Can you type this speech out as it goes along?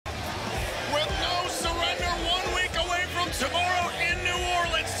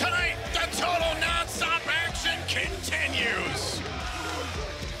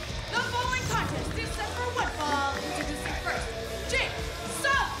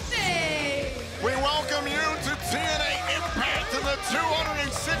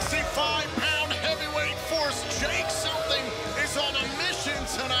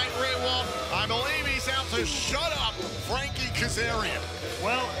Kazarian.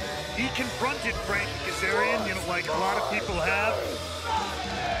 Well, he confronted Frankie Kazarian, you know, like a lot of people have.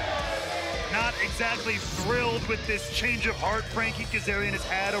 Not exactly thrilled with this change of heart Frankie Kazarian has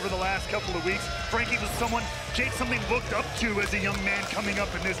had over the last couple of weeks. Frankie was someone Jake something looked up to as a young man coming up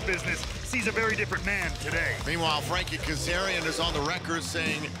in this business. Sees a very different man today. Meanwhile, Frankie Kazarian is on the record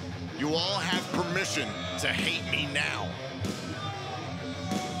saying, "You all have permission to hate me now."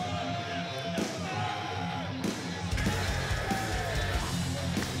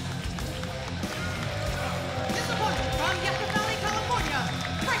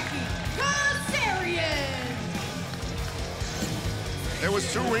 It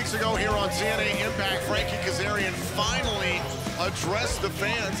was 2 weeks ago here on TNA Impact. Frankie Kazarian finally addressed the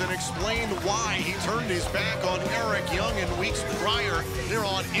fans and explained why he turned his back on Eric Young in weeks prior here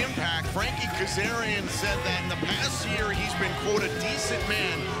on Impact. Frankie Kazarian said that in the past year he's been, quote, a decent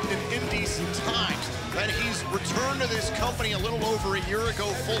man in indecent times. That he's returned to this company a little over a year ago,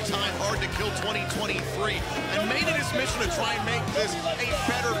 full-time, Hard to Kill 2023, and made it his mission to try and make this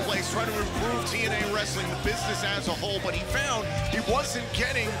a better place, try to improve TNA wrestling, the business as a whole, but he found he wasn't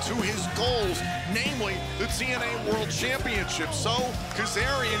getting to his goals, namely the TNA World Championship. So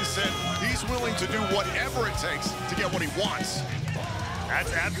Kazarian said he's willing to do whatever it takes to get what he wants.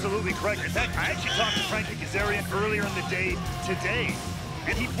 That's absolutely correct. In fact, I actually talked to Frankie Kazarian earlier in the day today,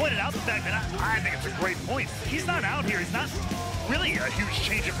 and he pointed out the fact that I think it's a great point. He's not out here. He's not really a huge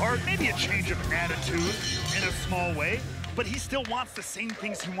change of heart, maybe a change of attitude in a small way, but he still wants the same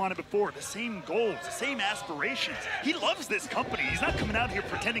things he wanted before, the same goals, the same aspirations. He loves this company. He's not coming out here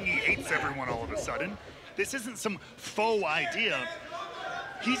pretending he hates everyone all of a sudden. This isn't some faux idea.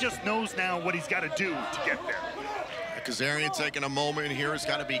 He just knows now what he's got to do to get there. Kazarian taking a moment here. He's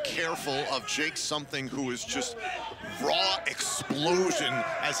got to be careful of Jake Something, who is just raw explosion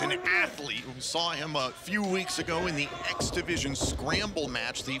as an athlete. We saw him a few weeks ago in the X Division Scramble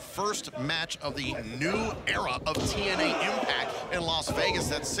match, the first match of the new era of TNA Impact in Las Vegas.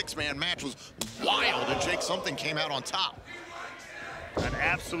 That six-man match was wild, and Jake Something came out on top. An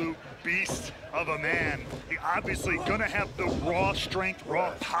absolute beast of a man. He obviously gonna have the raw strength,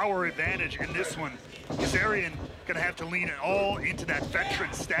 raw power advantage in this one. Kazarian gonna have to lean it all into that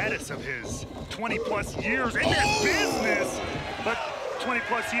veteran status of his. 20-plus years in this business, but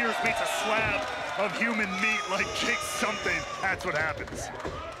 20-plus years meets a slab of human meat like Jake Something. That's what happens.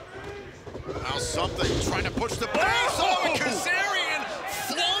 Now Something trying to push the pace on Kazarian,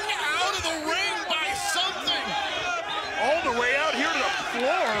 flung out of the ring by Something. All the way out here to the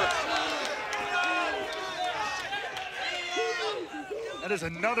floor. That is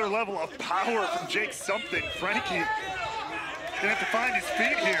another level of power from Jake Something. Frankie gonna have to find his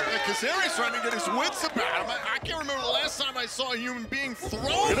feet here. Yeah, Kazarian's trying to get his wits about him. I can't remember the last time I saw a human being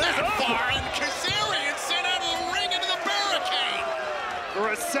thrown that far, and Kazarian sent out of the ring into the barricade. For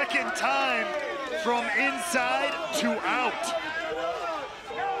a second time, from inside to out.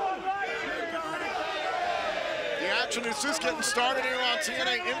 Action is just getting started here on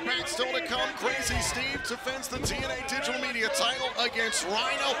TNA Impact. Still to come, Crazy Steve defends the TNA Digital Media title against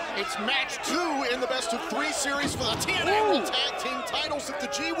Rhino. It's match 2 in the best-of-3 series for the TNA World Tag Team titles. If the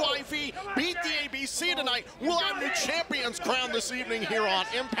GYV beat the ABC tonight, we'll have new champions crowned this evening here on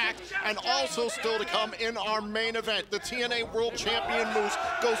Impact. And also still to come in our main event, the TNA World Champion Moose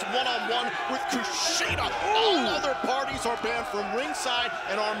goes one-on-one with Kushida. All other parties are banned from ringside,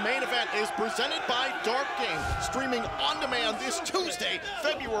 and our main event is presented by Dark Game, streaming on demand this Tuesday,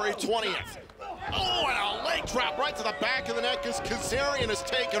 February 20th. Oh, and a leg drop right to the back of the neck as Kazarian has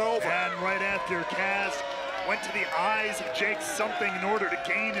taken over. And right after Kaz went to the eyes of Jake Something in order to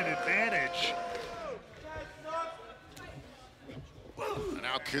gain an advantage. And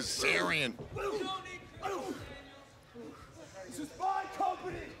now Kazarian. This is my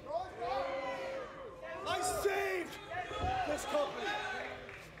company. I saved this company.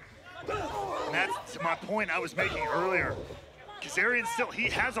 And that's my point I was making earlier. Kazarian still, he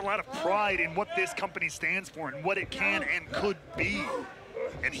has a lot of pride in what this company stands for and what it can and could be.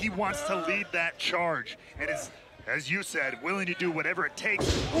 And he wants to lead that charge. And is, as you said, willing to do whatever it takes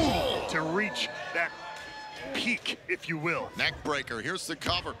to reach that peak, if you will. Neck breaker, here's the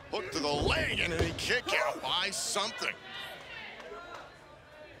cover. Hook to the leg and a kick out by Something.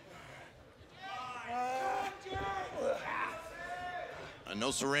 And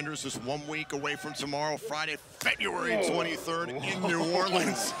no surrenders just 1 week away from tomorrow, Friday, February 23rd in New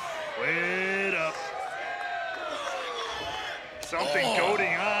Orleans. Wait up. Something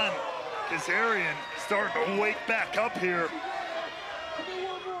goading on. Kazarian starting to wake back up here.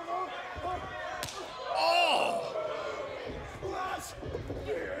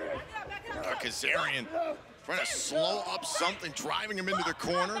 Kazarian Trying to slow up something, driving him into the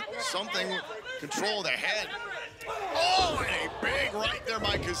corner. Something control of the head. Oh, and a big right there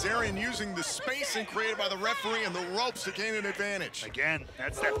by Kazarian, using the spacing created by the referee and the ropes to gain an advantage. Again,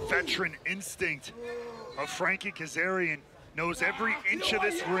 that's that veteran instinct of Frankie Kazarian. Knows every inch of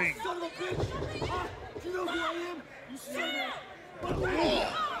this ring. Son of a bitch! Huh? Do you know who I am? You son of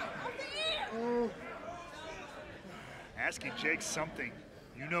a... Asking Jake something.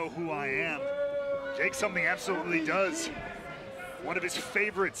 You know who I am. Jake something absolutely does. One of his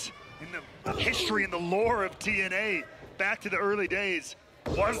favorites in the history and the lore of TNA, back to the early days,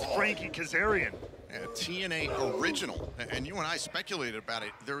 was Frankie Kazarian. Yeah, TNA original, and you and I speculated about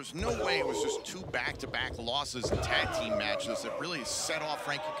it. There's no way it was just 2 back-to-back losses in tag team matches that really set off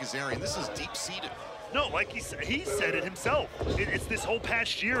Frankie Kazarian. This is deep-seated. No, like he said it himself. It's this whole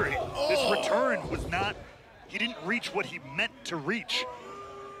past year. This return was not, he didn't reach what he meant to reach.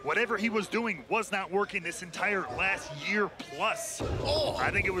 Whatever he was doing was not working this entire last year plus.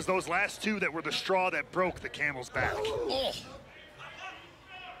 I think it was those last 2 that were the straw that broke the camel's back.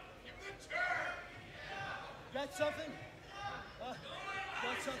 Got something? Got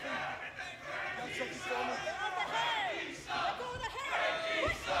something? Got something for me?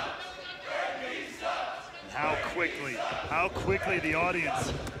 How quickly the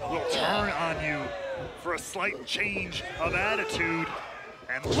audience will turn on you for a slight change of attitude.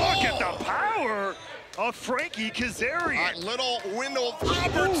 And look at the power of Frankie Kazarian. A little window of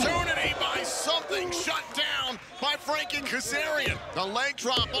opportunity by something, shut down by Frankie Kazarian. The leg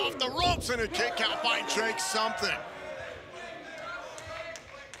drop off the ropes and a kick out by Jake something.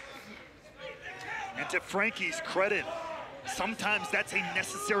 And to Frankie's credit, sometimes that's a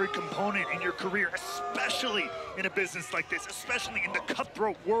necessary component in your career, especially in a business like this, especially in the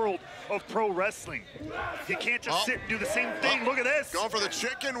cutthroat world of pro wrestling. You can't just sit and do the same thing. Look at this. Going for the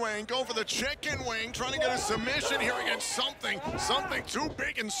chicken wing, going for the chicken wing, trying to get a submission here against something too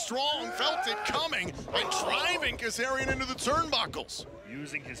big and strong, felt it coming, and driving Kazarian into the turnbuckles.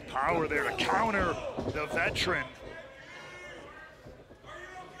 Using his power there to counter the veteran.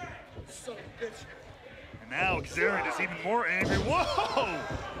 Son of a bitch. Now Kazarian is even more angry. Whoa!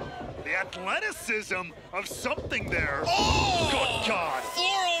 The athleticism of something there. Oh! Good God!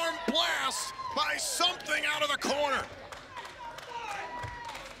 Forearm blast by something out of the corner.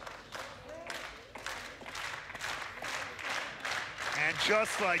 And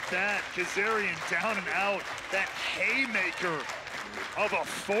just like that, Kazarian down and out. That haymaker of a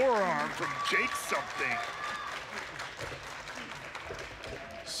forearm from Jake something.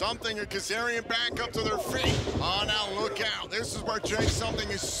 Something and Kazarian back up to their feet. Oh, now look out. This is where Jake something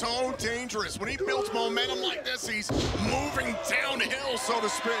is so dangerous. When he builds momentum like this, he's moving downhill, so to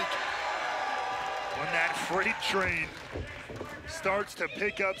speak. When that freight train starts to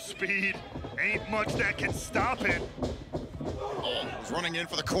pick up speed, ain't much that can stop it. Oh, he's running in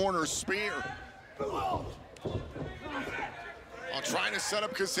for the corner spear. Trying to set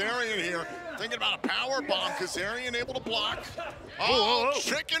up Kazarian here. Thinking about a power bomb. Kazarian able to block. Oh,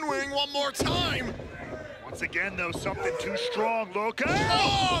 chicken wing one more time. Once again, though, something too strong. Look out!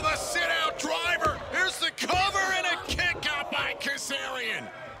 Oh, the sit-out driver. Here's the cover and a kick out by Kazarian.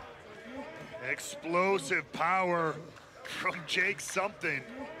 Explosive power from Jake something.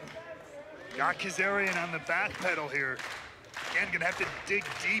 Got Kazarian on the back pedal here. Again, gonna have to dig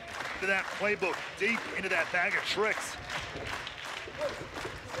deep into that playbook, deep into that bag of tricks.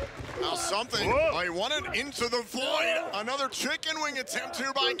 Now something, he wanted into the void. Another chicken wing attempt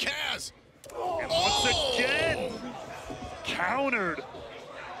here by Kaz. And once again, countered.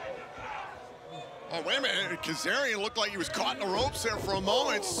 Oh, wait a minute, Kazarian looked like he was caught in the ropes there for a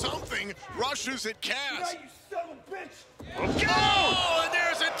moment. Something rushes at Kaz. You son of a bitch! Okay. Oh, and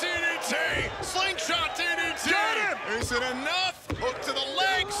there's a DDT. Slingshot DDT. Got him. Is it enough? Hook to the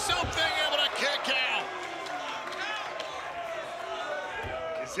leg, something able to kick out.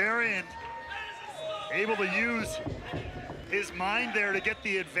 Kazarian able to use his mind there to get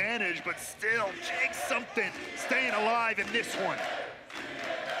the advantage, but still, Jake something staying alive in this one.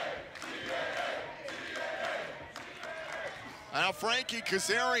 Now Frankie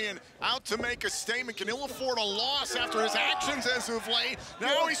Kazarian out to make a statement. Can ill afford a loss after his actions as of late.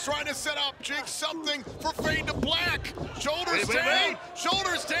 Now he's trying to set up Jake something for fade to black. Shoulders down,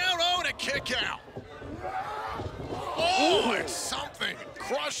 shoulders down, oh, and a kick out. Oh, it's something.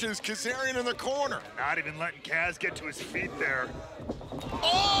 Crushes Kazarian in the corner. Not even letting Kaz get to his feet there.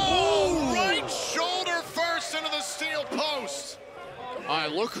 Oh, right shoulder first into the steel post. All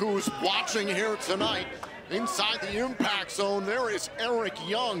right, look who's watching here tonight. Inside the impact zone, there is Eric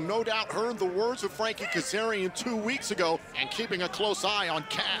Young. No doubt heard the words of Frankie Kazarian 2 weeks ago and keeping a close eye on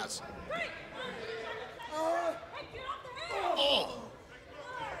Kaz.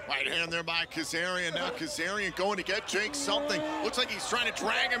 right hand there by Kazarian. Now Kazarian going to get Jake something. Looks like he's trying to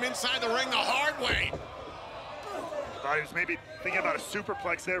drag him inside the ring the hard way. Thought he was maybe thinking about a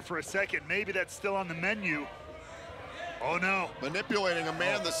superplex there for a second. Maybe that's still on the menu. Oh no. Manipulating a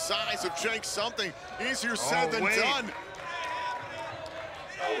man the size of Jake something. Easier said than done.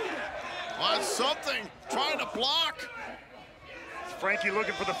 On something, trying to block. Frankie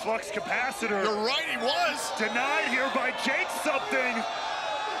looking for the flux capacitor. You're right, he was. Denied here by Jake something.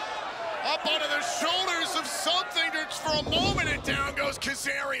 Up onto the shoulders of something just for a moment, and down goes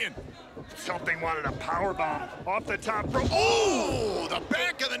Kazarian. Something wanted a power bomb off the top rope. Oh, the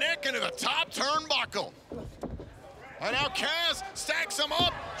back of the neck into the top turnbuckle. And now Kaz stacks him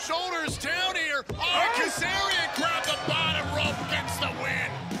up, shoulders down here. Oh, Kazarian grabbed the bottom rope, gets the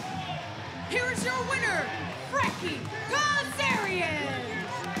win. Here's your winner, Frankie Kazarian.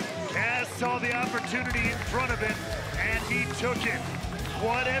 Kaz saw the opportunity in front of him, and he took it.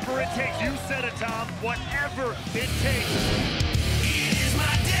 Whatever it takes, you said it, Tom, whatever it takes.